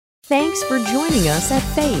Thanks for joining us at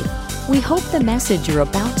Faith. We hope the message you're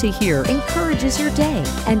about to hear encourages your day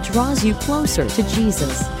and draws you closer to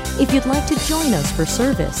Jesus. If you'd like to join us for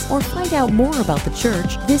service or find out more about the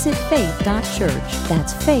church, visit faith.church.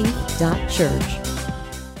 That's faith.church.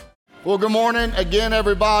 Well, good morning again,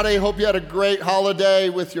 everybody. Hope you had a great holiday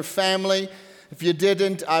with your family. If you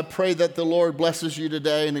didn't, I pray that the Lord blesses you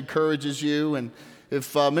today and encourages you. And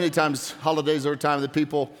if many times holidays are a time that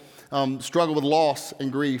people struggle with loss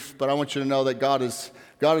and grief, but I want you to know that God is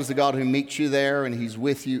the God who meets you there, and He's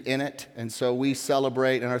with you in it. And so we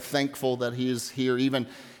celebrate and are thankful that He is here even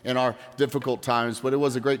in our difficult times. But it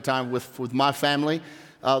was a great time with my family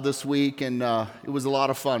this week, and it was a lot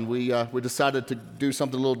of fun. We decided to do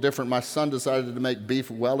something a little different. My son decided to make beef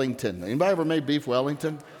Wellington. Anybody ever made beef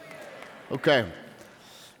Wellington? Okay.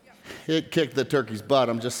 It kicked the turkey's butt.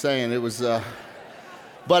 I'm just saying. It was...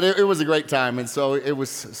 But it was a great time, and so it was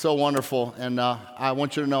so wonderful. And I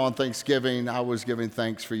want you to know on Thanksgiving, I was giving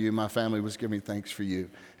thanks for you. My family was giving thanks for you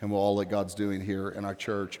and all that God's doing here in our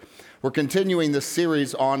church. We're continuing this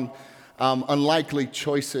series on unlikely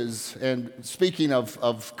choices. And speaking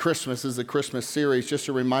of Christmas, this is a Christmas series. Just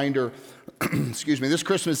a reminder, this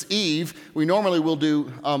Christmas Eve, we normally will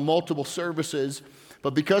do multiple services.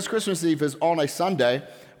 But because Christmas Eve is on a Sunday,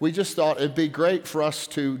 we just thought it'd be great for us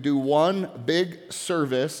to do one big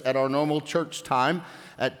service at our normal church time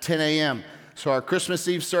at 10 a.m. So our Christmas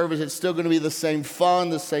Eve service, it's still going to be the same fun,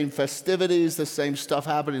 the same festivities, the same stuff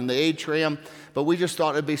happening in the atrium. But we just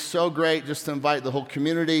thought it'd be so great just to invite the whole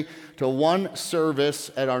community to one service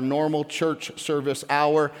at our normal church service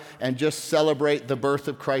hour and just celebrate the birth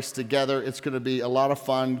of Christ together. It's going to be a lot of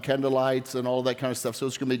fun, candlelights and all that kind of stuff. So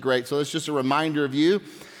it's going to be great. So it's just a reminder of you.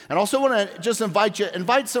 And also want to just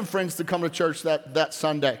invite some friends to come to church that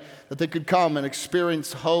Sunday, that they could come and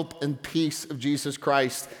experience hope and peace of Jesus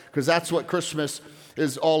Christ, because that's what Christmas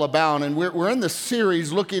is all about. And we're in this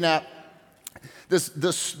series looking at this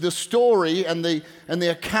story and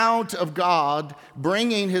the account of God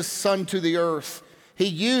bringing His Son to the earth. He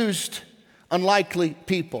used unlikely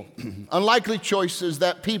people, unlikely choices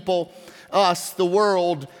that people, us, the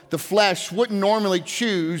world, the flesh, wouldn't normally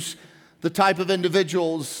choose. The type of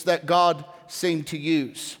individuals that God seemed to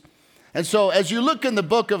use. And so as you look in the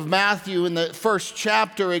book of Matthew in the first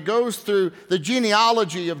chapter, it goes through the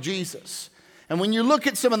genealogy of Jesus. And when you look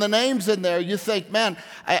at some of the names in there, you think, man,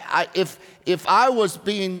 if I was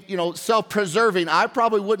being, self-preserving, I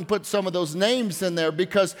probably wouldn't put some of those names in there,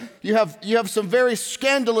 because you have some very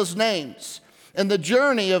scandalous names in the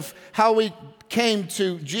journey of how we came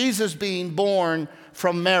to Jesus being born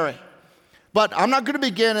from Mary. But I'm not going to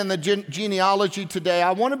begin in the genealogy today.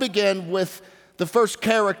 I want to begin with the first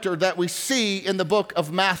character that we see in the book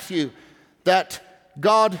of Matthew that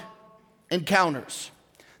God encounters.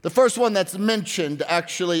 The first one that's mentioned,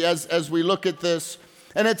 actually, as we look at this,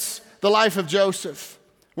 and it's the life of Joesph.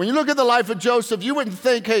 When you look at the life of Joesph, you wouldn't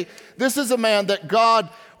think, hey, this is a man that God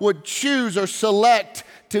would choose or select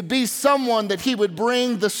to be someone that He would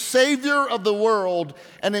bring the Savior of the world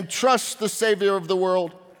and entrust the Savior of the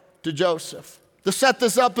world to Joesph. To set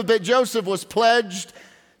this up a bit, Joesph was pledged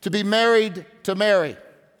to be married to Mary,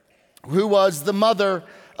 who was the mother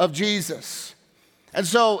of Jesus. And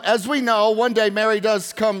so, as we know, one day Mary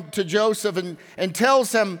does come to Joesph and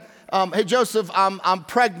tells him, hey, Joesph, I'm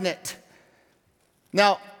pregnant.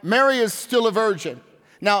 Now, Mary is still a virgin.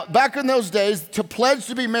 Now, back in those days, to pledge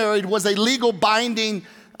to be married was a legal binding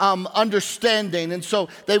understanding. And so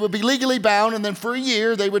they would be legally bound, and then for a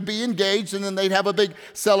year they would be engaged, and then they'd have a big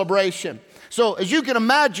celebration. So as you can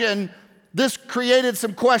imagine, this created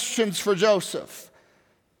some questions for Joesph.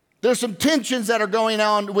 There's some tensions that are going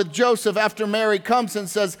on with Joesph after Mary comes and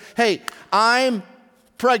says, hey, I'm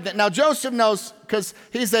pregnant. Now Joesph knows, because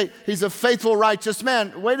he's a faithful, righteous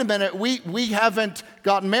man. Wait a minute, we haven't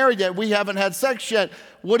gotten married yet. We haven't had sex yet.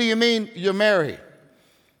 What do you mean you're married?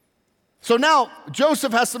 So now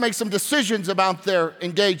Joesph has to make some decisions about their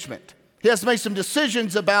engagement. He has to make some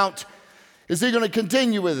decisions about, is he going to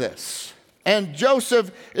continue with this? And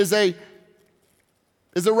Joesph is a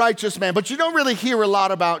righteous man, but you don't really hear a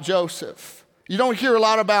lot about Joesph. You don't hear a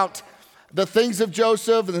lot about the things of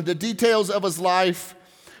Joesph and the details of his life.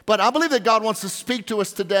 But I believe that God wants to speak to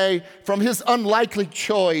us today from His unlikely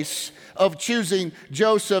choice of choosing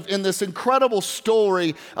Joesph in this incredible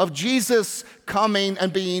story of Jesus coming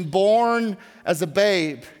and being born as a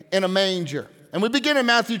babe in a manger. And we begin in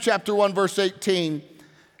Matthew chapter 1, verse 18.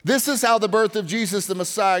 This is how the birth of Jesus the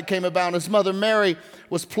Messiah came about. His mother Mary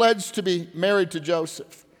was pledged to be married to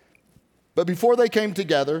Joesph. But before they came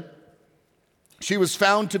together, she was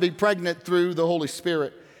found to be pregnant through the Holy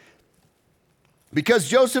Spirit. Because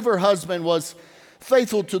Joseph, her husband, was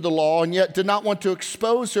faithful to the law and yet did not want to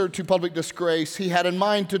expose her to public disgrace, he had in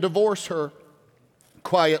mind to divorce her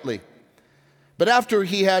quietly. But after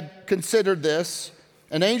he had considered this,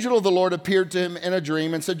 an angel of the Lord appeared to him in a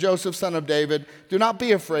dream and said, Joseph, son of David, do not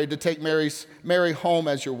be afraid to take Mary home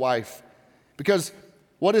as your wife, because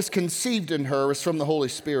what is conceived in her is from the Holy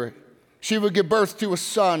Spirit. She will give birth to a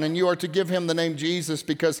son, and you are to give him the name Jesus,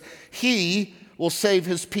 because he will save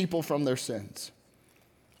his people from their sins.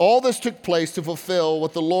 All this took place to fulfill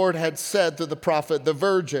what the Lord had said through the prophet, the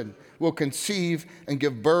virgin will conceive and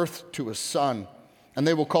give birth to a son, and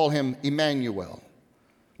they will call him Immanuel,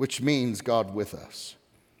 which means God with us.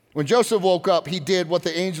 When Joseph woke up, he did what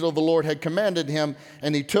the angel of the Lord had commanded him,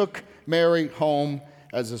 and he took Mary home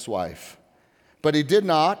as his wife. But he did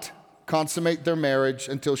not consummate their marriage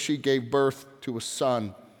until she gave birth to a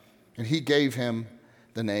son, and he gave him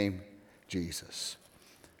the name Jesus.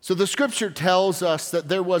 So the scripture tells us that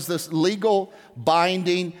there was this legal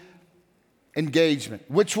binding engagement,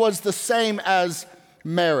 which was the same as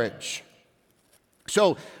marriage.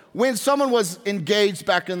 So when someone was engaged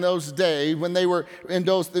back in those days, when they were in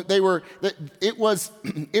those, it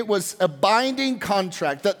was a binding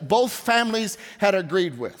contract that both families had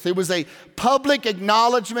agreed with. It was a public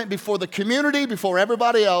acknowledgement before the community, before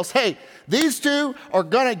everybody else. Hey, these two are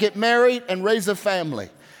going to get married and raise a family.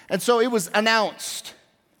 And so it was announced.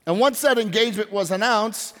 And once that engagement was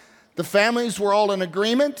announced, the families were all in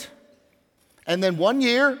agreement. And then one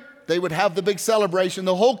year, they would have the big celebration.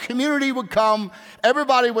 The whole community would come.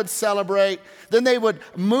 Everybody would celebrate. Then they would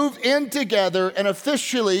move in together and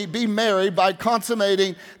officially be married by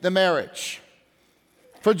consummating the marriage.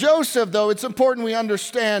 For Joseph, though, it's important we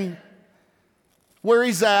understand where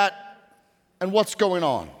he's at and what's going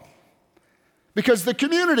on. Because the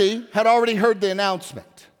community had already heard the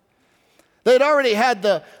announcement. They had already had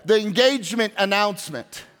the engagement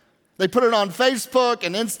announcement. They put it on Facebook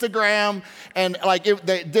and Instagram, and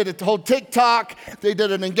they did a whole TikTok. They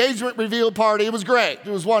did an engagement reveal party. It was great. It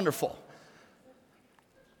was wonderful.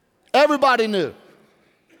 Everybody knew.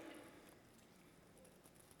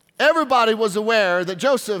 Everybody was aware that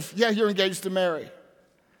Joseph, you're engaged to Mary.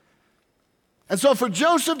 And so for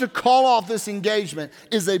Joseph to call off this engagement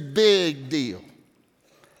is a big deal.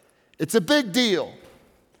 It's a big deal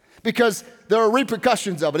because there are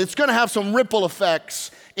repercussions of it. It's going to have some ripple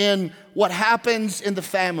effects in what happens in the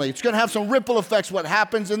family. It's going to have some ripple effects what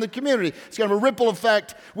happens in the community. It's going to have a ripple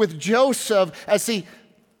effect with Joseph as he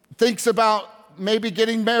thinks about maybe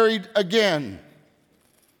getting married again.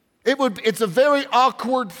 It's a very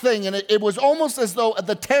awkward thing, and it was almost as though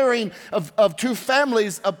the tearing of two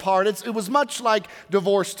families apart, it was much like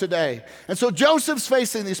divorce today. And so Joseph's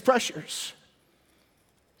facing these pressures.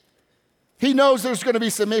 He knows there's going to be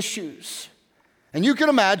some issues. And you can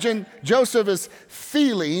imagine Joseph is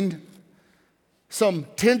feeling some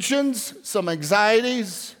tensions, some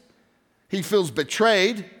anxieties. He feels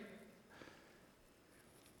betrayed.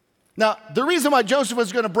 Now, the reason why Joseph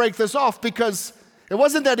was going to break this off, because it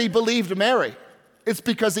wasn't that he believed Mary. It's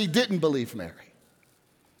because he didn't believe Mary.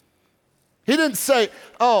 He didn't say,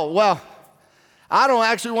 oh, well, I don't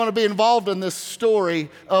actually want to be involved in this story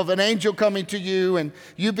of an angel coming to you and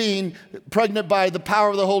you being pregnant by the power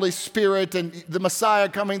of the Holy Spirit and the Messiah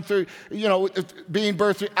coming through, being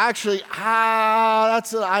birthed through. Actually, I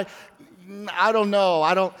don't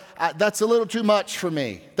know. That's a little too much for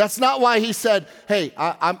me. That's not why he said, hey,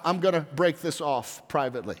 I'm going to break this off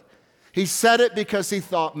privately. He said it because he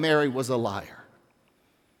thought Mary was a liar.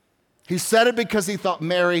 He said it because he thought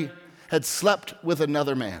Mary had slept with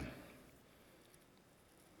another man.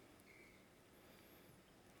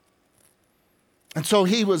 And so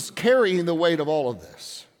he was carrying the weight of all of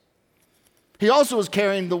this. He also was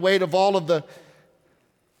carrying the weight of all of the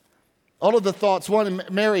thoughts. One,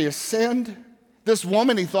 Mary has sinned. This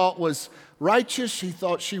woman he thought was righteous. He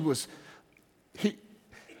thought she was, he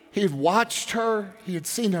had watched her. He had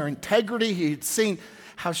seen her integrity. He had seen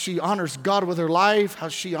how she honors God with her life, how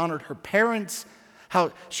she honored her parents,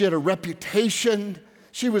 how she had a reputation.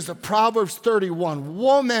 She was a Proverbs 31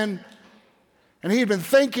 woman. And he had been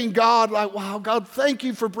thanking God, like, wow, God, thank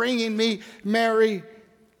you for bringing me Mary.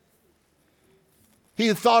 He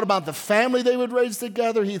had thought about the family they would raise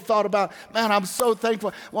together. He thought about, man, I'm so thankful.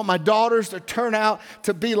 I want my daughters to turn out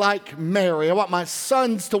to be like Mary. I want my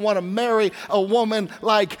sons to want to marry a woman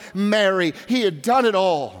like Mary. He had done it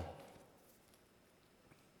all.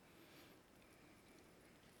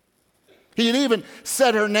 He had even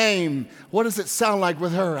said her name. What does it sound like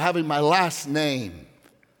with her having my last name?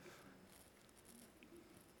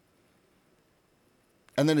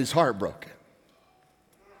 And then he's heartbroken.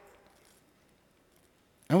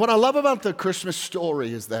 And what I love about the Christmas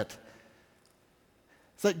story is that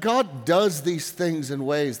It's like God does these things in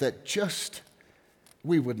ways that just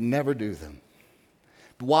we would never do them.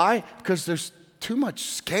 Why? Because there's too much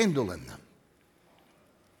scandal in them.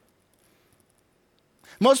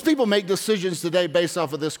 Most people make decisions today based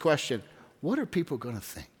off of this question: what are people going to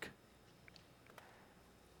think?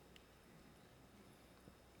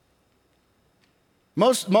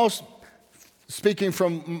 Most speaking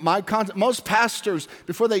from my context, most pastors,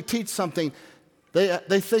 before they teach something,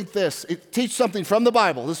 they think this. Teach something from the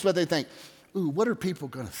Bible. This is what they think. Ooh, what are people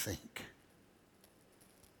going to think?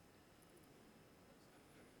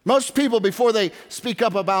 Most people, before they speak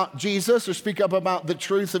up about Jesus or speak up about the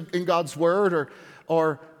truth in God's Word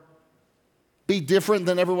or be different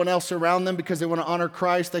than everyone else around them because they want to honor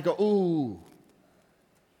Christ, they go, ooh,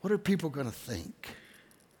 what are people going to think?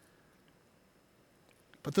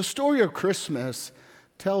 But the story of Christmas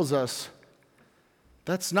tells us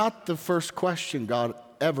that's not the first question God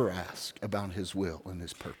ever asked about his will and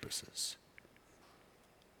his purposes.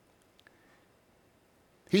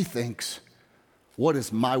 He thinks, what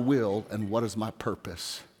is my will and what is my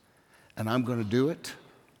purpose? And I'm going to do it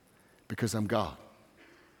because I'm God.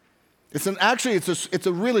 It's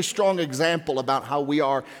a really strong example about how we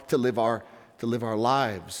are to live our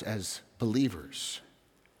lives as believers.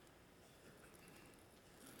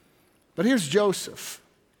 But here's Joesph.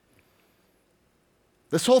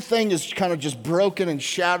 This whole thing is kind of just broken and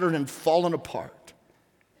shattered and fallen apart.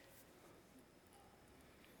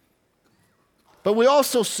 But we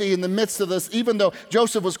also see in the midst of this, even though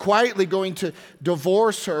Joesph was quietly going to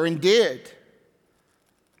divorce her and did,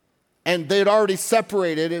 and they had already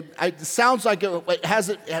separated, it sounds like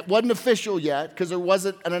it wasn't official yet because there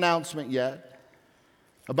wasn't an announcement yet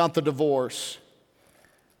about the divorce.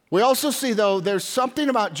 We also see, though, there's something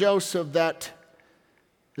about Joesph that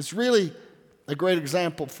is really a great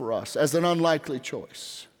example for us as an unlikely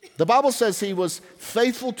choice. The Bible says he was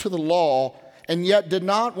faithful to the law and yet did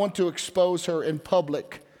not want to expose her in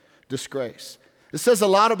public disgrace. It says a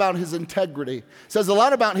lot about his integrity. It says a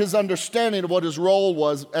lot about his understanding of what his role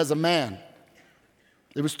was as a man.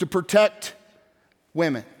 It was to protect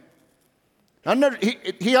women.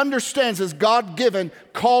 He understands his God-given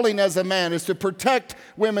calling as a man is to protect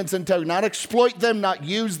women's integrity, not exploit them, not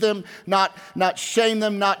use them, not shame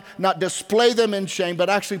them, not display them in shame,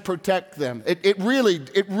 but actually protect them. It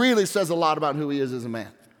really says a lot about who he is as a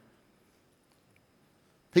man.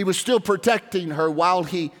 He was still protecting her while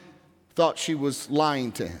he thought she was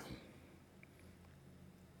lying to him.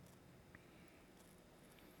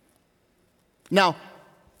 Now,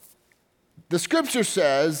 the scripture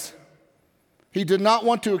says he did not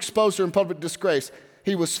want to expose her in public disgrace.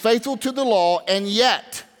 He was faithful to the law and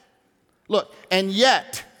yet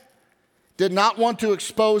did not want to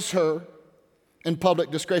expose her in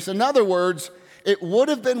public disgrace. In other words, it would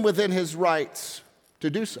have been within his rights to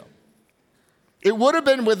do so. It would have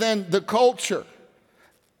been within the culture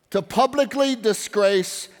to publicly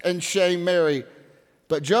disgrace and shame Mary.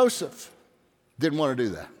 But Joesph didn't want to do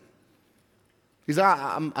that. He said,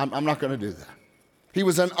 I'm not going to do that. He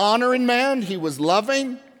was an honoring man. He was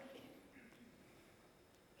loving.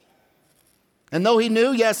 And though he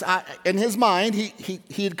knew, yes, in his mind, he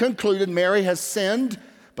had concluded Mary has sinned,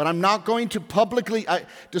 but I'm not going to publicly,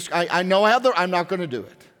 I know Heather, I'm not going to do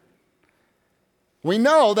it. We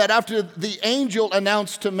know that after the angel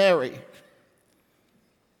announced to Mary,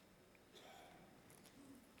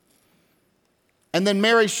 and then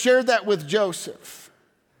Mary shared that with Joesph,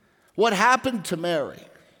 what happened to Mary?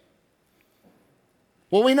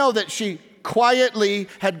 Well, we know that she quietly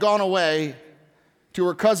had gone away to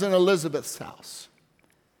her cousin Elizabeth's house.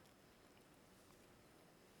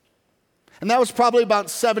 And that was probably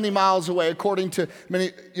about 70 miles away, according to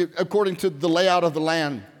the layout of the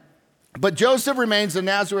land. But Joesph remains in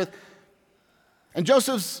Nazareth, and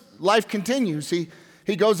Joseph's life continues. He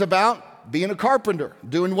goes about being a carpenter,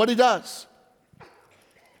 doing what he does.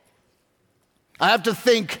 I have to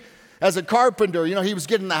think, as a carpenter, he was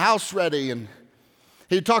getting the house ready, and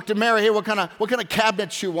he'd talk to Mary, hey, what kind of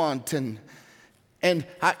cabinets you want? And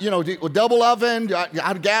double oven,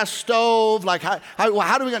 gas stove, like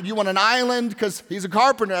how do you want an island? Because he's a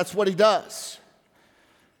carpenter, that's what he does.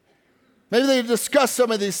 Maybe they discussed some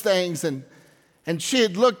of these things, and she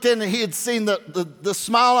had looked in and he had seen the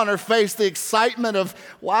smile on her face, the excitement of,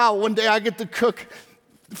 wow, one day I get to cook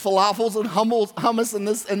falafels and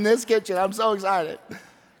hummus in this kitchen. I'm so excited.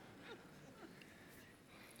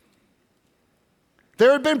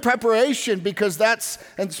 There had been preparation because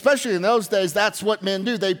and especially in those days, that's what men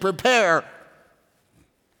do. They prepare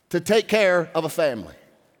to take care of a family.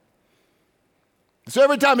 So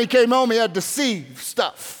every time he came home, he had to see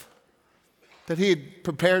stuff that he had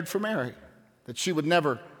prepared for Mary. that she would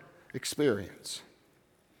never experience.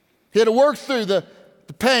 He had to work through the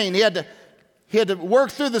pain. He had to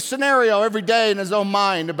work through the scenario every day in his own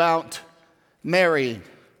mind about Mary.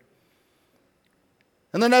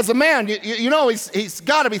 And then as a man, you know he's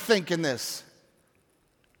got to be thinking this.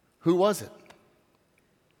 Who was it?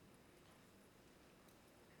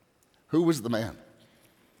 Who was the man?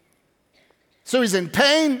 So he's in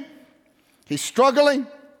pain. He's struggling.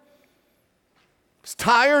 He's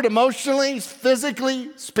tired emotionally,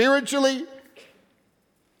 physically, spiritually.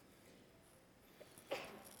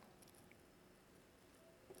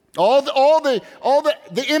 All the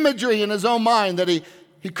imagery in his own mind that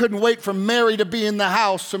he couldn't wait for Mary to be in the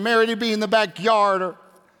house or Mary to be in the backyard or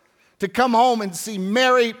to come home and see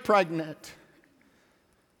Mary pregnant.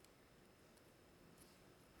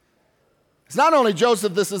 It's not only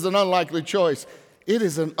Joseph, this is an unlikely choice. It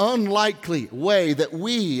is an unlikely way that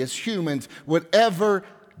we as humans would ever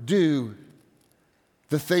do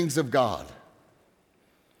the things of God.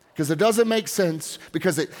 Because it doesn't make sense,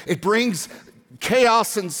 because it brings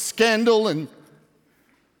chaos and scandal and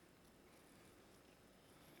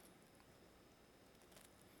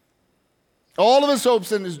all of his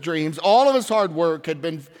hopes and his dreams, all of his hard work had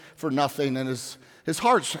been for nothing, and his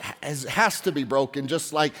heart has to be broken,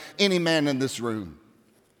 just like any man in this room.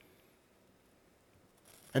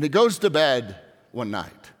 And he goes to bed one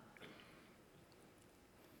night,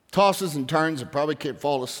 tosses and turns and probably can't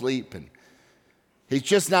fall asleep, and he's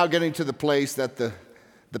just now getting to the place that the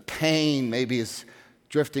pain maybe is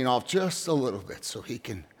drifting off just a little bit so he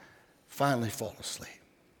can finally fall asleep.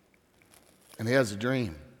 And he has a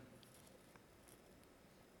dream.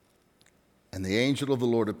 And the angel of the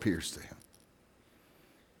Lord appears to him.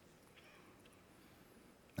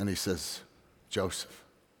 And he says, Joseph,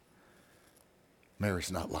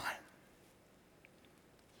 Mary's not lying.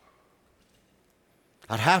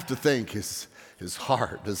 I'd have to think his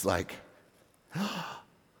heart is like,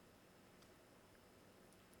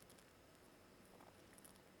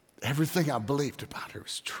 everything I believed about her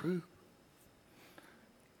is true.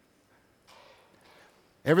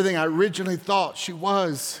 Everything I originally thought she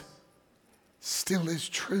was still is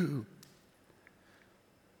true.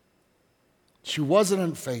 She wasn't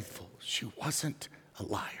unfaithful. She wasn't a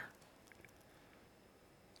liar.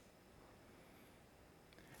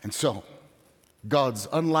 And so, God's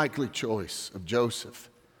unlikely choice of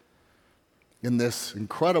Joseph in this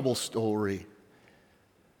incredible story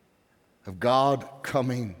of God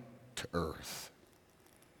coming to earth.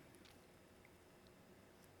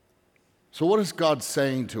 So what is God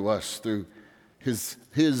saying to us through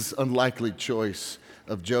his unlikely choice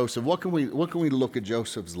of Joseph? What can we look at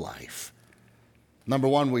Joseph's life? Number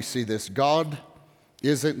one, we see this. God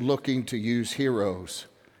isn't looking to use heroes.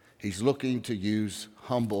 He's looking to use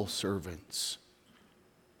humble servants.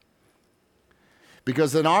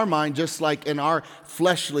 Because in our mind, just like in our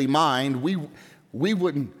fleshly mind, we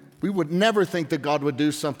would never think that God would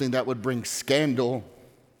do something that would bring scandal.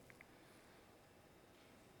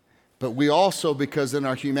 But we also, because in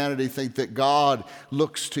our humanity, think that God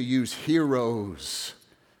looks to use heroes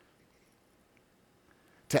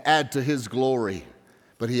to add to his glory.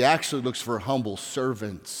 But he actually looks for humble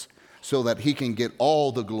servants so that he can get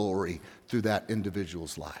all the glory through that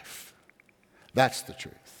individual's life. That's the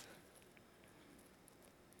truth.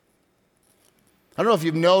 I don't know if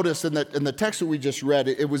you've noticed in the text that we just read,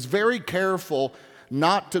 it was very careful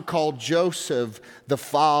not to call Joseph the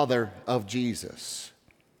father of Jesus.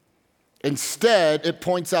 Instead, it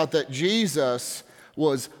points out that Jesus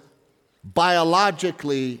was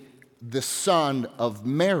biologically the son of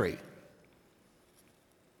Mary.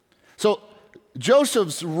 So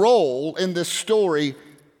Joseph's role in this story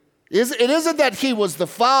isn't that he was the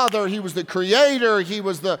father, he was the creator, he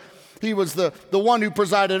was the one who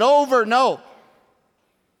presided over. No.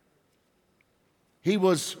 He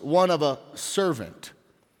was one of a servant.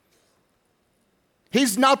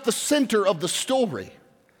 He's not the center of the story.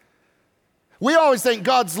 We always think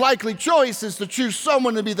God's likely choice is to choose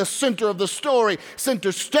someone to be the center of the story,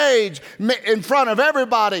 center stage, in front of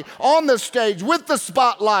everybody, on the stage, with the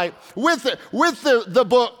spotlight, with the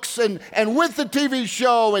books, and with the TV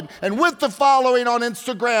show, and with the following on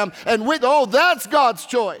Instagram, and that's God's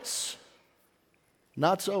choice.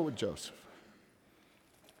 Not so with Joseph.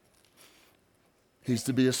 He's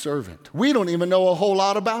to be a servant. We don't even know a whole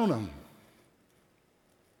lot about him.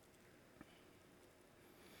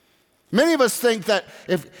 Many of us think that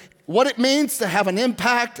what it means to have an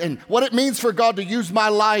impact and what it means for God to use my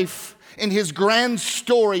life in his grand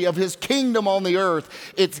story of his kingdom on the earth,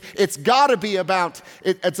 it's got to be about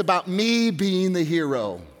me being the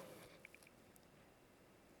hero,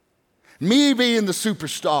 me being the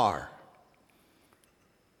superstar,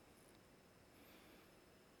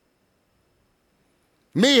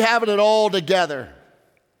 Me having it all together.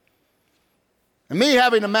 And me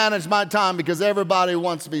having to manage my time because everybody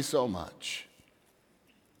wants me so much.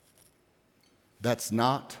 That's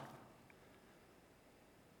not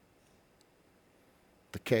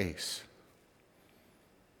the case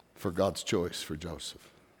for God's choice for Joseph.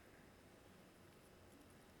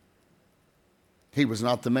 He was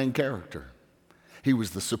not the main character. He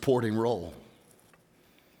was the supporting role.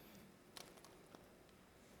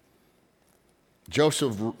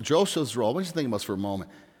 Joseph's role, I want you to think about this for a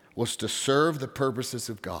moment, was to serve the purposes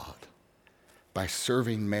of God by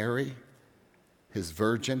serving Mary, his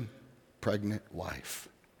virgin, pregnant wife,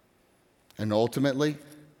 and ultimately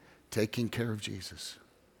taking care of Jesus.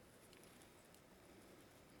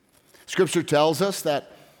 Scripture tells us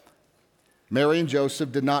that Mary and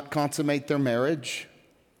Joseph did not consummate their marriage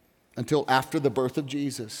until after the birth of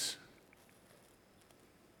Jesus.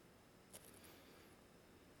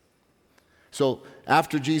 So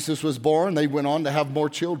after Jesus was born, they went on to have more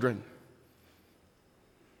children.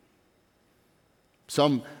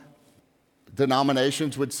 Some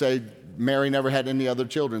denominations would say Mary never had any other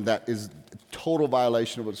children. That is a total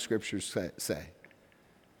violation of what the Scriptures say.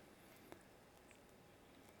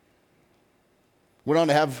 Went on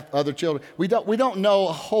to have other children. We don't know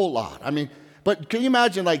a whole lot. I mean, but can you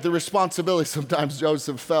imagine like the responsibility sometimes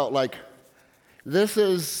Joseph felt like, this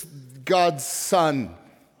is God's son.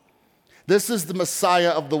 This is the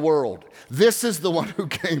Messiah of the world. This is the one who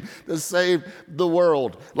came to save the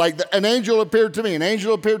world. Like an angel appeared to me, an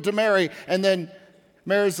angel appeared to Mary, and then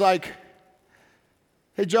Mary's like,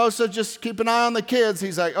 hey, Joseph, just keep an eye on the kids.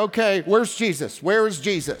 He's like, okay, where's Jesus? Where is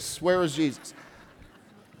Jesus? Where is Jesus?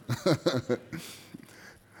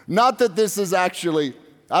 Not that this is actually,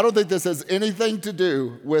 I don't think this has anything to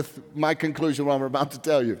do with my conclusion, what I'm about to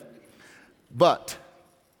tell you. But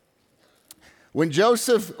when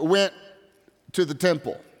Joseph went to the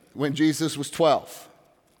temple, when Jesus was 12,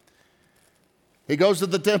 he goes to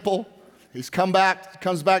the temple,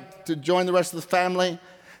 comes back to join the rest of the family.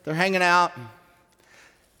 They're hanging out.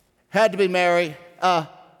 Had to be Mary.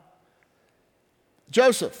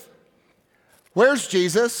 Joseph, where's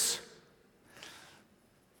Jesus?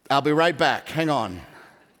 I'll be right back. Hang on.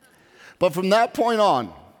 But from that point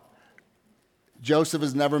on, Joseph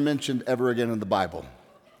is never mentioned ever again in the Bible.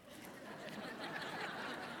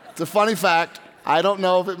 It's a funny fact. I don't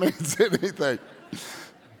know if it means anything.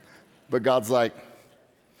 But God's like,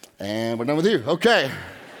 and we're done with you. Okay.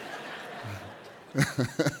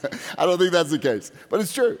 I don't think that's the case, but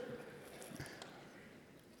it's true.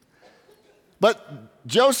 But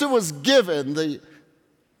Joseph was given the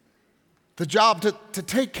job to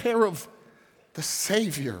take care of the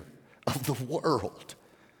Savior of the world.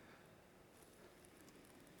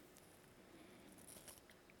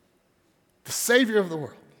 The Savior of the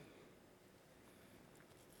world.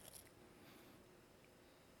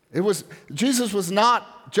 Jesus was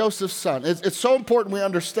not Joseph's son. It's so important we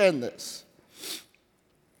understand this.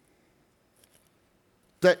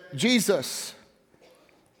 That Jesus,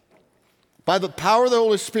 by the power of the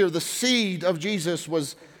Holy Spirit, the seed of Jesus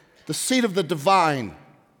was the seed of the divine,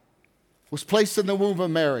 was placed in the womb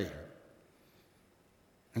of Mary.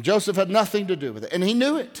 And Joseph had nothing to do with it, and he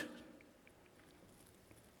knew it.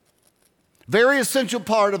 Very essential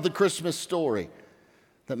part of the Christmas story,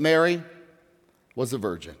 that Mary was a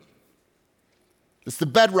virgin. It's the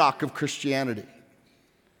bedrock of Christianity.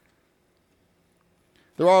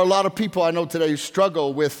 There are a lot of people I know today who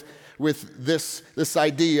struggle with this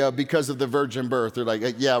idea because of the virgin birth. They're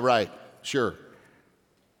like, yeah, right, sure.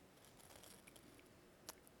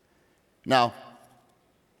 Now,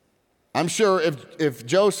 I'm sure if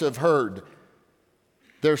Joseph heard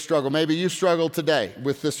their struggle, maybe you struggle today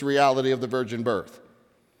with this reality of the virgin birth.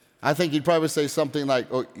 I think he'd probably say something like,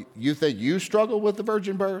 oh, you think you struggle with the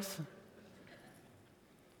virgin birth?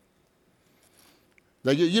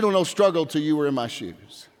 Like, you don't know struggle till you were in my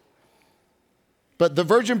shoes. But the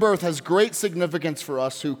virgin birth has great significance for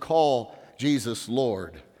us who call Jesus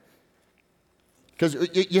Lord. Because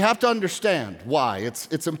you have to understand why.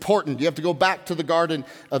 It's important. You have to go back to the Garden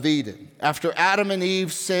of Eden. After Adam and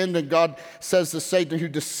Eve sinned, and God says to Satan who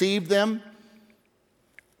deceived them,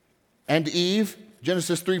 and Eve,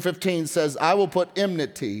 Genesis 3:15 says, I will put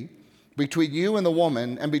enmity between you and the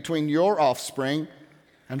woman, and between your offspring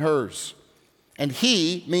and hers. And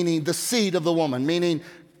he, meaning the seed of the woman, meaning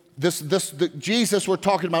the Jesus we're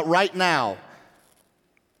talking about right now,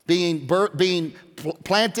 being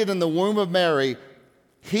planted in the womb of Mary,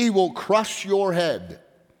 he will crush your head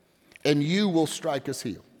and you will strike his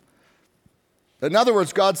heel. In other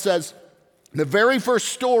words, God says, the very first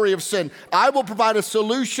story of sin, I will provide a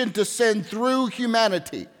solution to sin through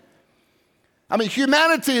humanity. I mean,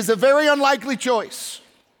 humanity is a very unlikely choice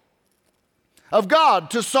of God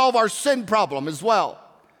to solve our sin problem as well.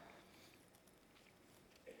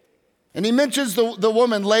 And he mentions the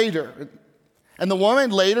woman later. And the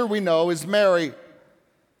woman later we know is Mary.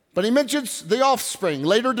 But he mentions the offspring,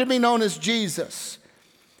 later to be known as Jesus.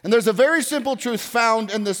 And there's a very simple truth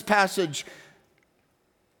found in this passage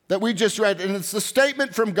that we just read. And it's the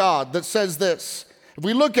statement from God that says this. If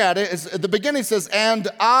we look at it, at the beginning it says, and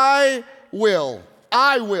I will.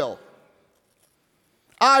 I will.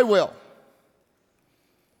 I will.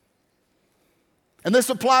 And this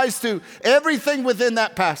applies to everything within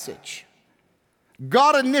that passage.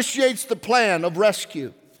 God initiates the plan of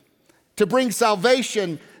rescue to bring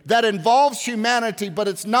salvation that involves humanity, but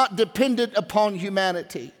it's not dependent upon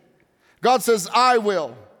humanity. God says, I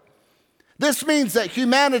will. This means that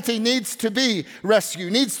humanity needs to be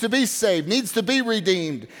rescued, needs to be saved, needs to be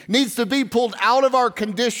redeemed, needs to be pulled out of our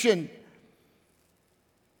condition.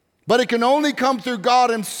 But it can only come through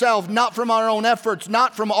God himself, not from our own efforts,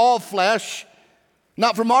 not from all flesh,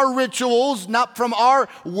 not from our rituals, not from our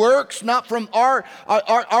works, not from our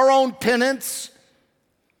own penance,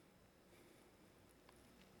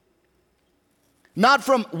 not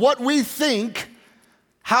from what we think,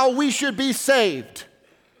 how we should be saved.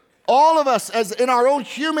 All of us, as in our own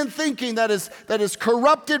human thinking that is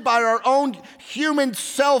corrupted by our own human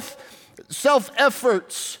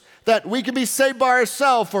self-efforts, that we can be saved by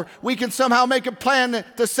ourselves, or we can somehow make a plan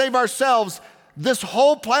to save ourselves. This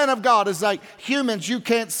whole plan of God is like, humans, you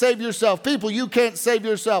can't save yourself. People, you can't save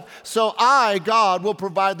yourself. So I, God, will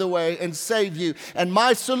provide the way and save you. And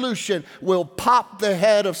my solution will pop the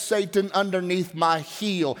head of Satan underneath my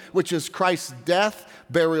heel, which is Christ's death,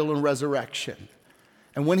 burial, and resurrection.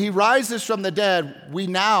 And when he rises from the dead, we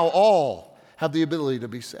now all have the ability to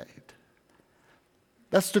be saved.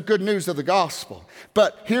 That's the good news of the gospel.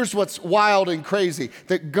 But here's what's wild and crazy,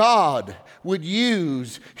 that God would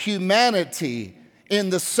use humanity in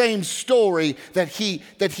the same story that he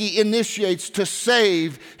initiates to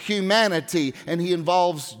save humanity, and he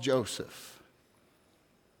involves Joesph.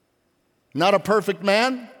 Not a perfect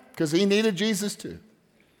man, because he needed Jesus too.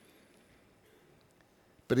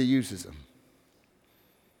 But he uses him.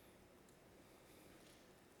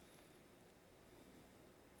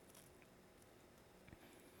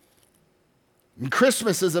 And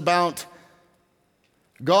Christmas is about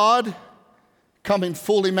God coming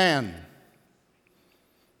fully man.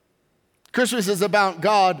 Christmas is about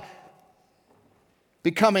God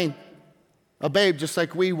becoming a babe just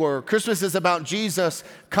like we were. Christmas is about Jesus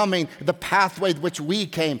coming the pathway which we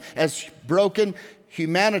came as broken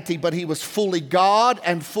humanity, but he was fully God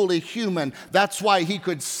and fully human. That's why he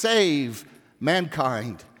could save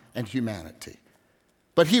mankind and humanity.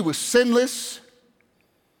 But he was sinless.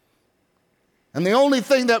 And the only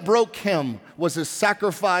thing that broke him was his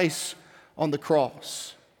sacrifice on the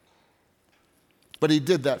cross. But he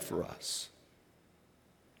did that for us.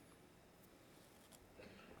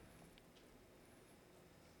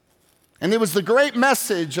 And it was the great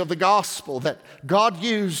message of the gospel that God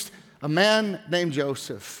used a man named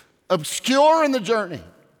Joesph, obscure in the journey,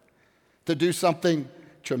 to do something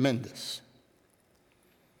tremendous.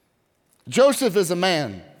 Joesph is a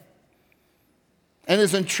man and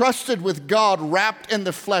is entrusted with God wrapped in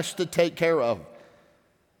the flesh to take care of.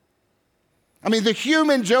 I mean, the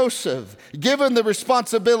human Joseph, given the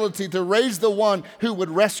responsibility to raise the one who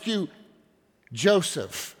would rescue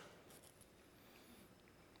Joseph.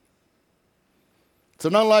 It's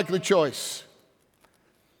an unlikely choice.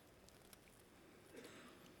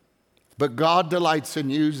 But God delights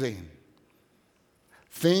in using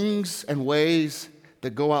things and ways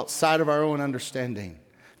that go outside of our own understanding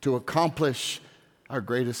to accomplish our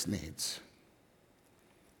greatest needs.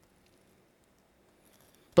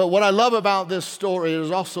 But what I love about this story is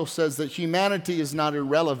it also says that humanity is not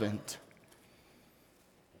irrelevant.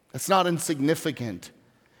 It's not insignificant.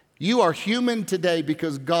 You are human today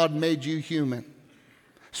because God made you human.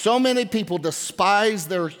 So many people despise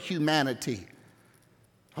their humanity.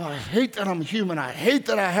 Oh, I hate that I'm human. I hate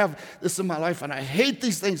that I have this in my life, and I hate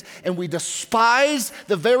these things. And we despise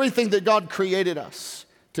the very thing that God created us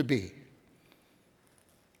to be.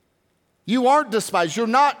 You aren't despised. You're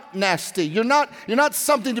not nasty. You're not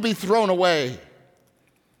something to be thrown away.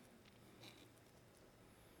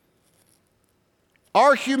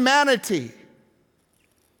 Our humanity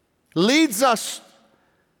leads us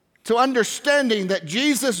to understanding that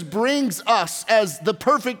Jesus brings us as the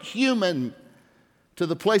perfect human to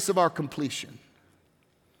the place of our completion.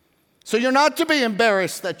 So you're not to be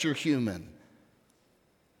embarrassed that you're human.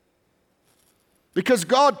 Because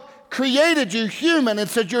God created you human and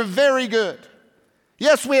said you're very good.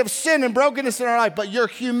 Yes, we have sin and brokenness in our life, but your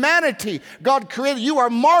humanity, God created, you are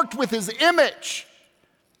marked with his image.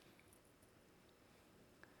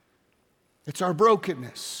 It's our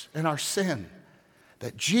brokenness and our sin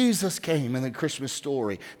that Jesus came in the Christmas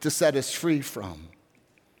story to set us free from.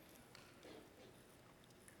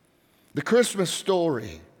 The Christmas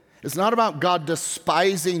story is not about God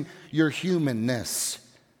despising your humanness,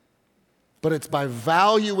 but it's by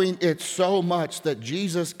valuing it so much that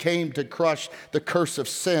Jesus came to crush the curse of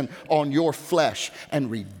sin on your flesh and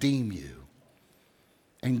redeem you.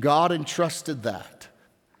 And God entrusted that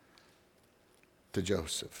to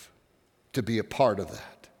Joseph to be a part of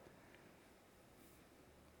that.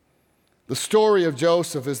 The story of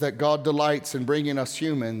Joseph is that God delights in bringing us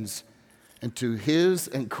humans into his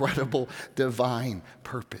incredible divine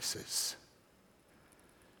purposes.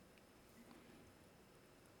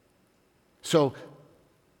 So,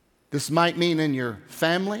 this might mean in your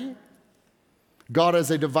family, God has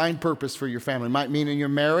a divine purpose for your family. It might mean in your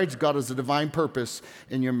marriage, God has a divine purpose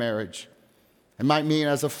in your marriage. It might mean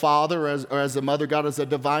as a father or as a mother, God has a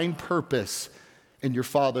divine purpose in your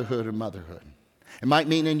fatherhood and motherhood. It might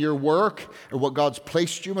mean in your work or what God's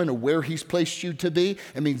placed you in or where he's placed you to be.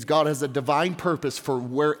 It means God has a divine purpose for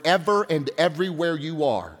wherever and everywhere you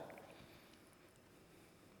are.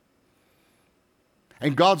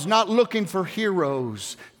 And God's not looking for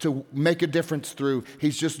heroes to make a difference through.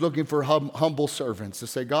 He's just looking for humble servants to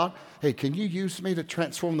say, God, hey, can you use me to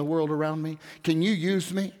transform the world around me? Can you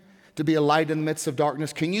use me to be a light in the midst of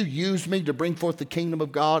darkness? Can you use me to bring forth the kingdom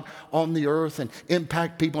of God on the earth and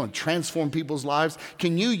impact people and transform people's lives?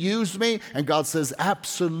 Can you use me? And God says,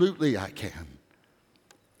 absolutely I can.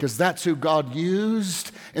 Because that's who God used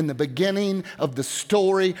in the beginning of the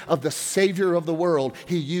story of the Savior of the world.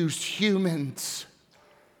 He used humans.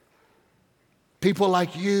 People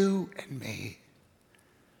like you and me.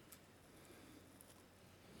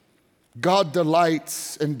 God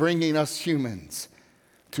delights in bringing us humans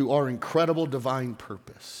to our incredible divine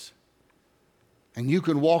purpose. And you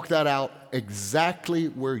can walk that out exactly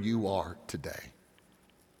where you are today.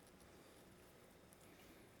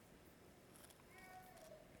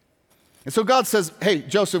 And so God says, hey,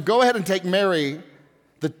 Joseph, go ahead and take Mary,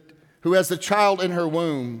 who has the child in her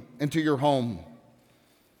womb, into your home.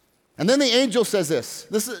 And then the angel says this.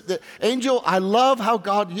 This is the angel, I love how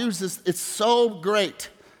God uses, it's so great.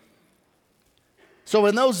 So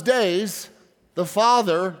in those days, the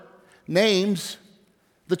father names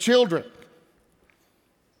the children.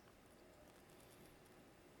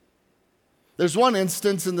 There's one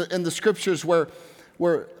instance in the scriptures where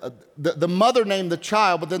the mother named the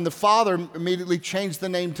child, but then the father immediately changed the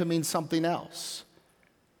name to mean something else.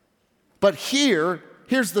 But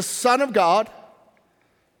here's the Son of God.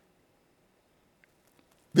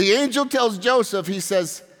 The angel tells Joseph, he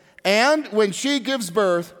says, and when she gives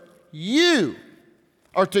birth, you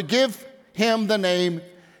are to give him the name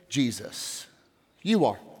Jesus. You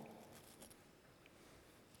are.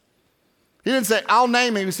 He didn't say, I'll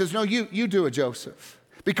name him. He says, no, you do it, Joseph.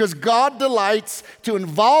 Because God delights to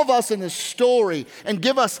involve us in his story and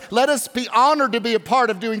let us be honored to be a part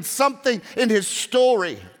of doing something in his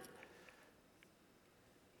story.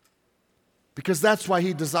 Because that's why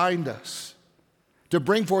he designed us. To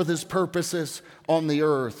bring forth his purposes on the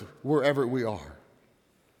earth, wherever we are.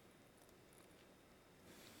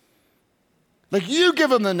 Like you give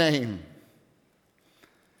him the name.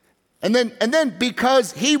 And then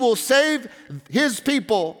because he will save his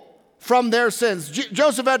people from their sins.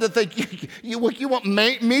 Joseph had to think, you want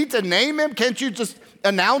me to name him? Can't you just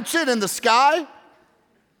announce it in the sky?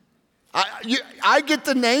 I get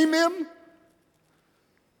to name him?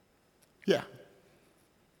 Yeah.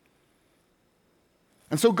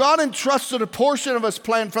 And so God entrusted a portion of his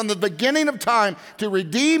plan from the beginning of time to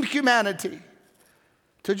redeem humanity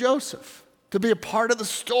to Joseph, to be a part of the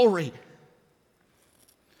story.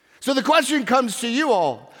 So the question comes to you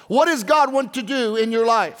all. What does God want to do in your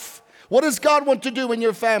life? What does God want to do in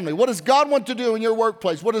your family? What does God want to do in your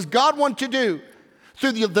workplace? What does God want to do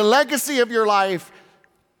through the legacy of your life?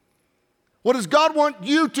 What does God want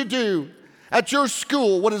you to do at your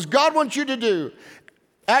school? What does God want you to do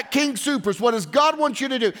at King Soopers? What does God want you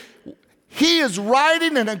to do? He is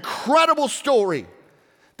writing an incredible story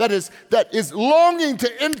that is longing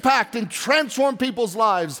to impact and transform people's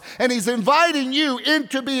lives. And he's inviting you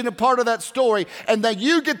into being a part of that story. And that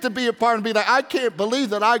you get to be a part and be like, I can't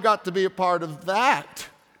believe that I got to be a part of that.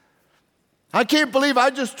 I can't believe I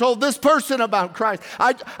just told this person about Christ.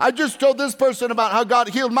 I just told this person about how God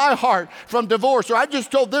healed my heart from divorce. Or I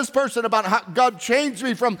just told this person about how God changed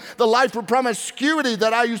me from the life of promiscuity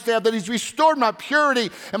that I used to have, that He's restored my purity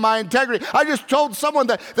and my integrity. I just told someone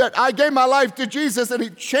that I gave my life to Jesus and He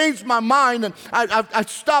changed my mind, and I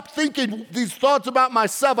stopped thinking these thoughts about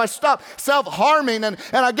myself. I stopped self-harming, and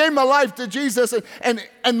I gave my life to Jesus,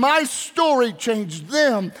 and my story changed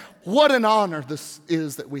them. What an honor this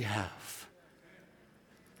is that we have.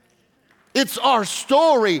 It's our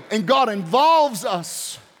story, and God involves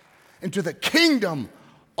us into the kingdom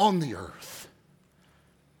on the earth.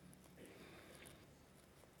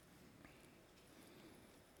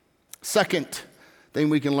 Second thing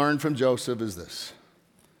we can learn from Joseph is this: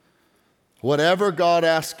 whatever God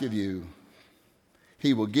asks of you,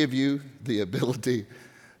 He will give you the ability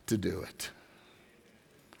to do it.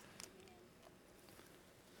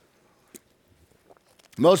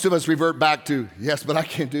 Most of us revert back to, yes, but I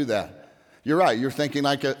can't do that. You're right. You're thinking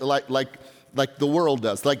like the world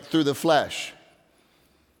does, like through the flesh.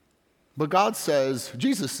 But God says,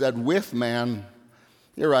 Jesus said, with man,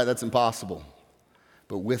 you're right, that's impossible.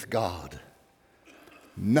 But with God,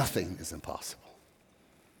 nothing is impossible.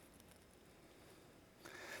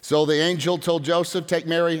 So the angel told Joseph, take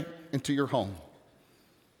Mary into your home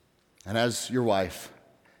and as your wife.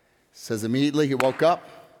 It says immediately he woke up.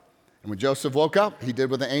 And when Joseph woke up, he did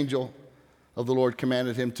what the angel of the Lord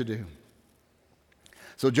commanded him to do.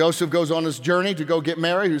 So Joseph goes on his journey to go get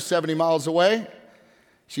Mary, who's 70 miles away.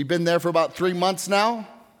 She'd been there for about 3 months now.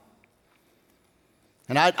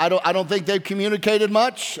 And I don't think they've communicated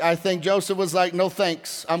much. I think Joseph was like, no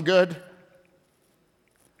thanks, I'm good.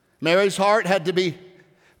 Mary's heart had to be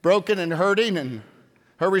broken and hurting, and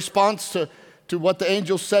her response to what the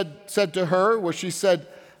angel said to her, where she said,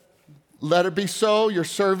 let it be so, your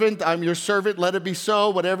servant, I'm your servant, let it be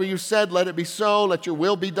so. Whatever you said, let it be so, let your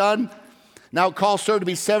will be done. Now it calls her to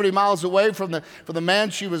be 70 miles away from the man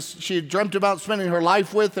she had dreamt about spending her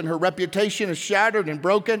life with, and her reputation is shattered and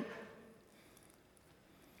broken.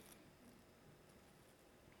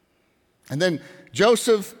 And then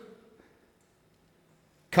Joseph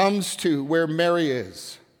comes to where Mary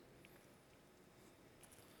is.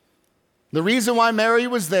 The reason why Mary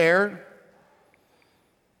was there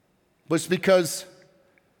was because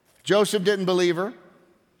Joseph didn't believe her.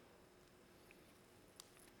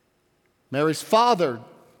 Mary's father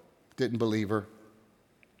didn't believe her,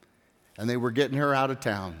 and they were getting her out of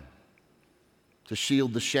town to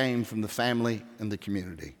shield the shame from the family and the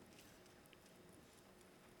community.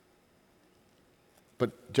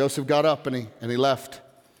 But Joseph got up and he left.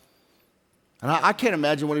 And I can't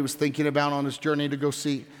imagine what he was thinking about on his journey to go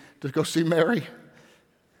see Mary.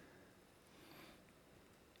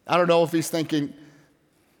 I don't know if he's thinking,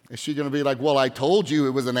 is she going to be like, well, I told you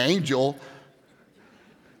it was an angel.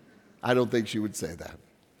 I don't think she would say that.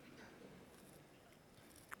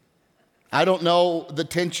 I don't know the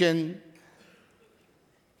tension.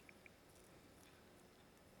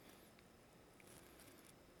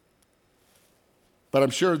 But I'm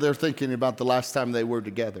sure they're thinking about the last time they were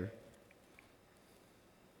together.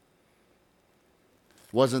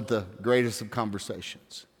 Wasn't the greatest of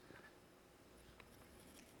conversations.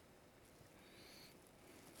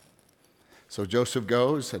 So Joseph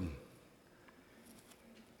goes and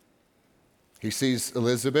he sees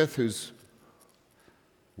Elizabeth, who's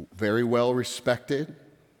very well respected,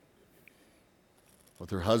 with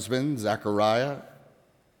her husband, Zechariah,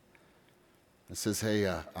 and says,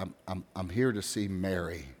 hey, I'm here to see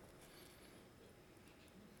Mary.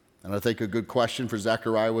 And I think a good question for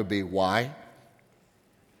Zechariah would be, why?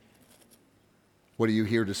 What are you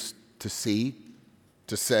here to see,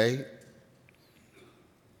 to say?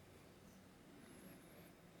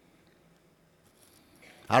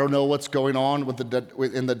 I don't know what's going on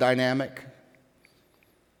in the dynamic.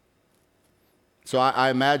 So I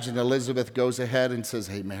imagine Elizabeth goes ahead and says,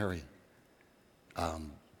 hey, Mary,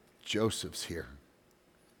 Joseph's here.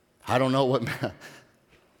 I don't know what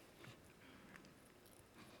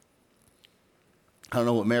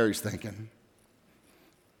Mary's thinking.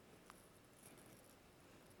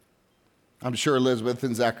 I'm sure Elizabeth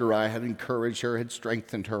and Zechariah had encouraged her, had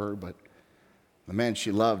strengthened her, but the man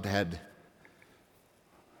she loved had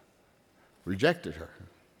rejected her.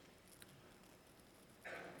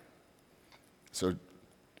 So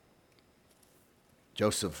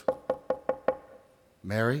Joseph,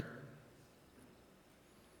 Mary?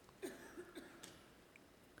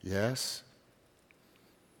 Yes.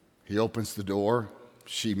 He opens the door.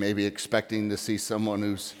 She may be expecting to see someone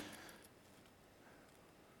who's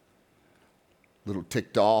a little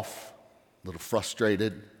ticked off, a little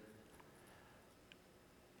frustrated.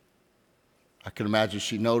 can imagine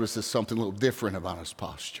she notices something a little different about his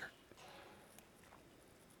posture.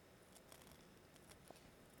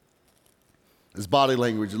 His body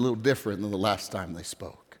language is a little different than the last time they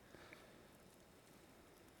spoke.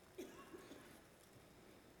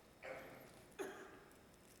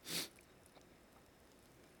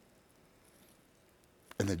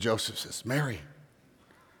 And then Joseph says, Mary,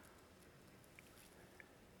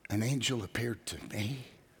 an angel appeared to me.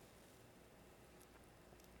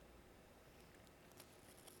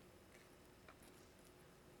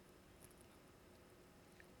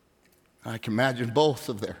 I can imagine both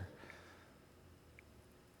of their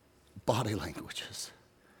body languages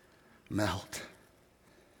melt.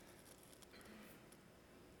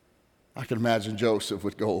 I can imagine Joseph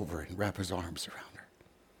would go over and wrap his arms around her.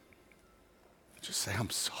 Just say, I'm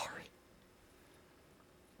sorry.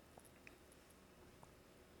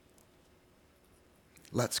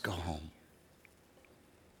 Let's go home.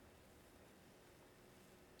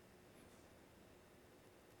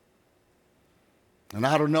 And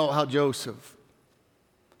I don't know how Joseph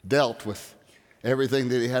dealt with everything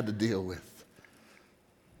that he had to deal with.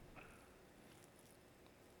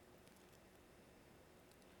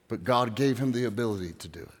 But God gave him the ability to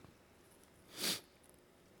do it.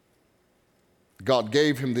 God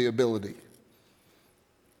gave him the ability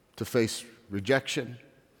to face rejection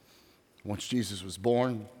once Jesus was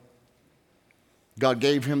born. God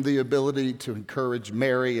gave him the ability to encourage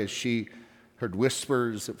Mary as she heard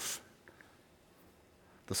whispers of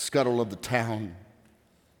the scuttle of the town.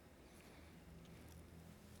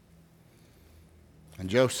 And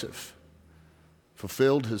Joseph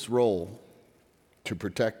fulfilled his role to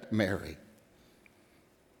protect Mary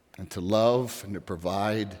and to love and to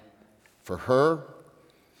provide for her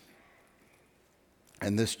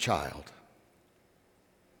and this child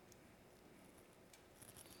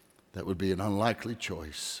that would be an unlikely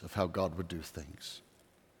choice of how God would do things.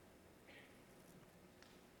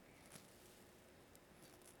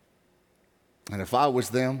 And if I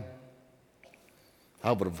was them,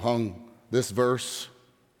 I would have hung this verse.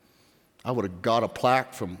 I would have got a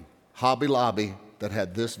plaque from Hobby Lobby that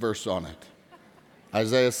had this verse on it.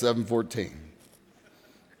 Isaiah 7:14.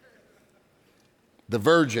 The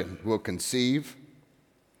virgin will conceive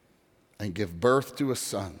and give birth to a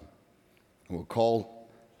son, and will call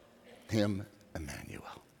him Immanuel.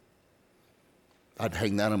 I'd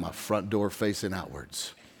hang that on my front door facing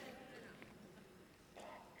outwards.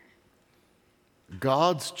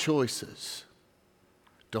 God's choices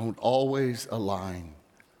don't always align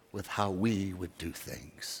with how we would do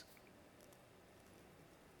things.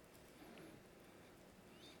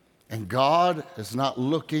 And God is not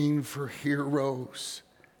looking for heroes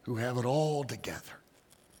who have it all together.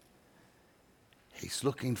 He's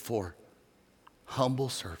looking for humble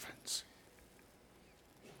servants.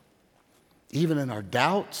 Even in our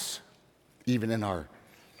doubts, even in our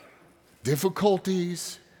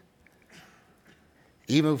difficulties,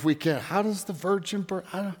 even if we can't, how does the virgin birth?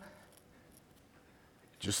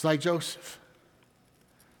 Just like Joseph.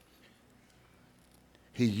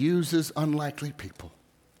 He uses unlikely people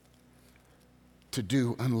to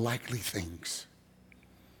do unlikely things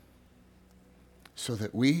so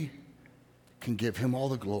that we can give him all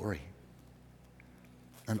the glory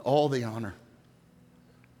and all the honor.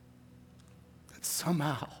 That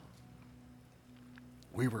somehow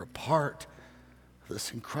we were a part of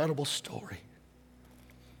this incredible story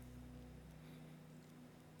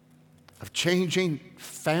of changing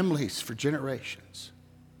families for generations.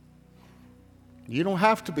 You don't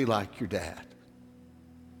have to be like your dad.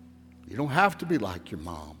 You don't have to be like your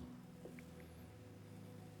mom.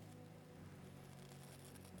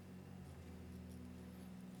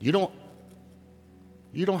 You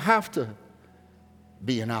don't have to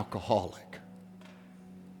be an alcoholic.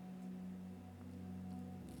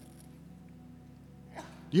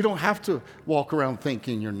 You don't have to walk around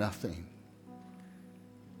thinking you're nothing.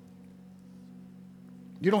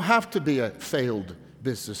 You don't have to be a failed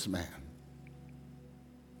businessman.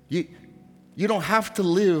 You don't have to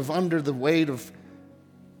live under the weight of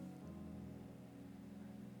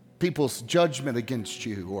people's judgment against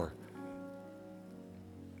you or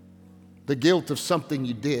the guilt of something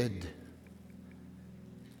you did.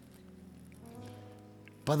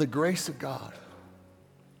 By the grace of God,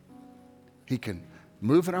 he can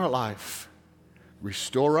move in our life,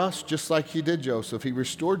 restore us just like he did Joseph. He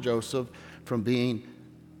restored Joseph from being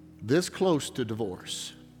this close to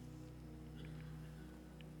divorce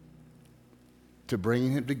to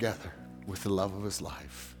bringing him together with the love of his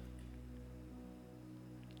life,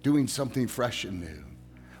 doing something fresh and new.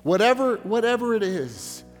 Whatever it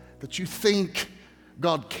is that you think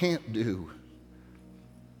God can't do,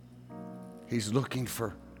 He's looking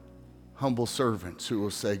for humble servants who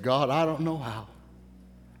will say, God, I don't know how,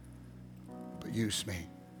 but use me.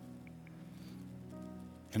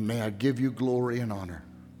 And may I give you glory and honor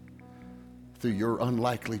through your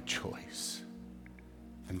unlikely choice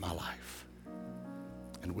in my life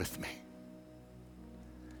and with me.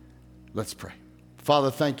 Let's pray.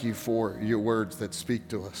 Father, thank you for your words that speak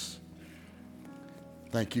to us.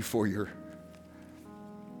 Thank you for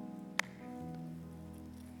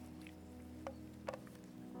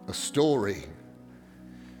a story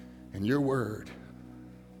in your word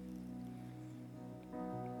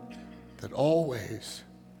that always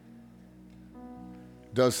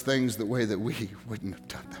does things the way that we wouldn't have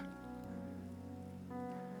done them.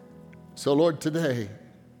 So Lord, today,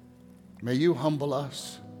 may you humble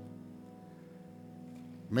us.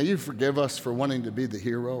 May you forgive us for wanting to be the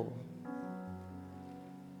hero.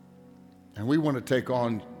 And we want to take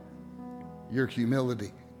on your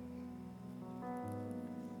humility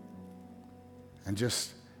and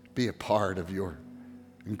just be a part of your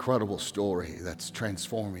incredible story that's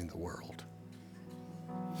transforming the world.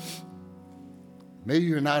 May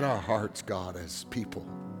you unite our hearts, God, as people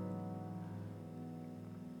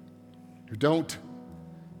who don't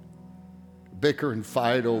bicker and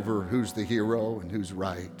fight over who's the hero and who's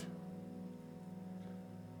right.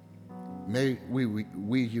 May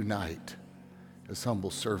we unite as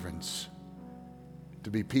humble servants to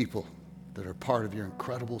be people that are part of your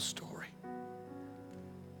incredible story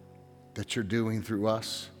that you're doing through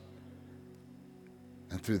us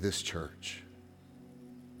and through this church.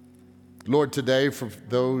 Lord, today for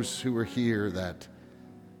those who are here that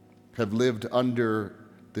have lived under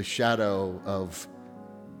the shadow of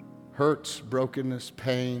hurts, brokenness,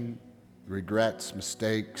 pain, regrets,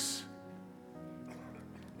 mistakes,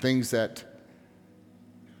 things that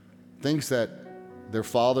their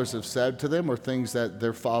fathers have said to them or things that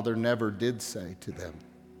their father never did say to them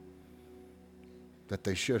that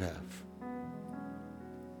they should have.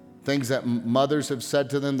 Things that mothers have said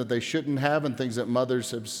to them that they shouldn't have, and things that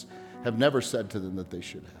mothers have never said to them that they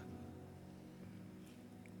should have.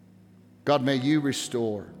 God, may you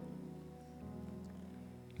restore.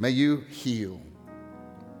 May you heal.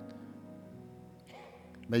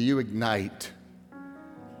 May you ignite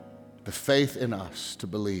the faith in us to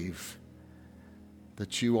believe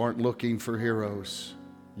that you aren't looking for heroes.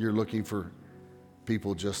 You're looking for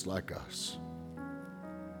people just like us.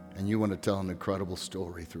 And you want to tell an incredible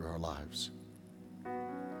story through our lives.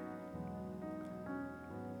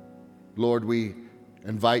 Lord, we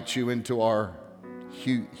invite you into our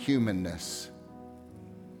humanness.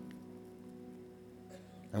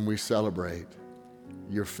 And we celebrate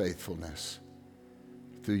your faithfulness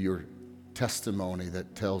through your testimony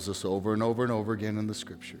that tells us over and over and over again in the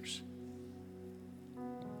scriptures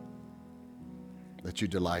that you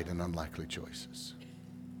delight in unlikely choices.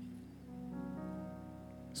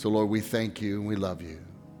 So, Lord, we thank you and we love you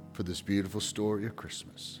for this beautiful story of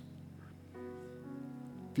Christmas.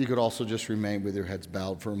 If you could also just remain with your heads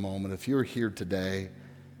bowed for a moment. If you're here today,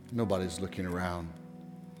 nobody's looking around,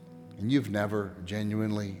 and you've never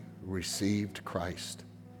genuinely received Christ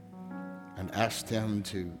and asked him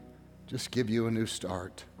to just give you a new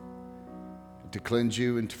start, to cleanse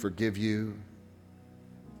you and to forgive you.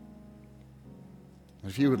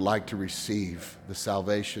 If you would like to receive the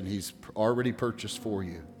salvation he's already purchased for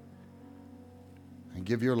you and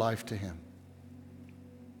give your life to him,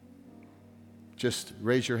 just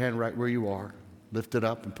raise your hand right where you are, lift it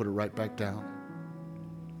up and put it right back down.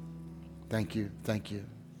 Thank you, thank you,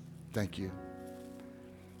 thank you.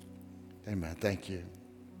 Amen, thank you.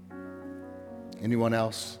 Anyone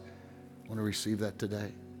else want to receive that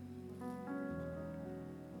today?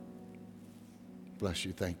 Bless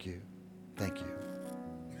you, thank you, thank you.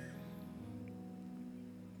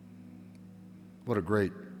 What a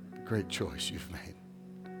great choice you've made.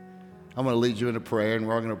 I'm going to lead you in a prayer, and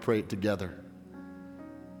we're all going to pray it together.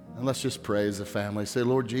 And let's just pray as a family. Say,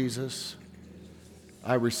 Lord Jesus,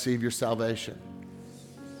 I receive your salvation.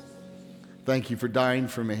 Thank you for dying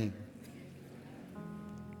for me.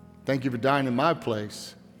 Thank you for dying in my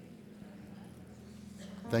place.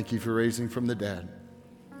 Thank you for raising from the dead.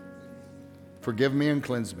 Forgive me and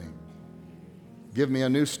cleanse me. Give me a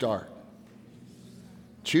new start.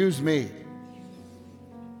 Choose me.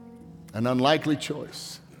 An unlikely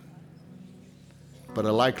choice, but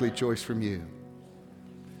a likely choice from you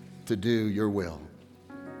to do your will.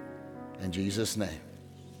 In Jesus' name,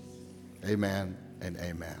 amen and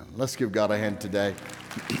amen. Let's give God a hand today.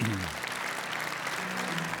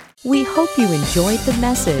 We hope you enjoyed the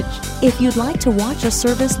message. If you'd like to watch a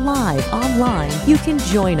service live online, you can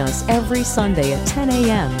join us every Sunday at 10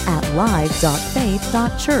 a.m. at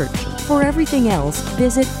live.faith.church. For everything else,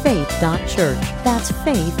 visit faith.church. That's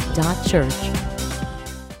faith.church.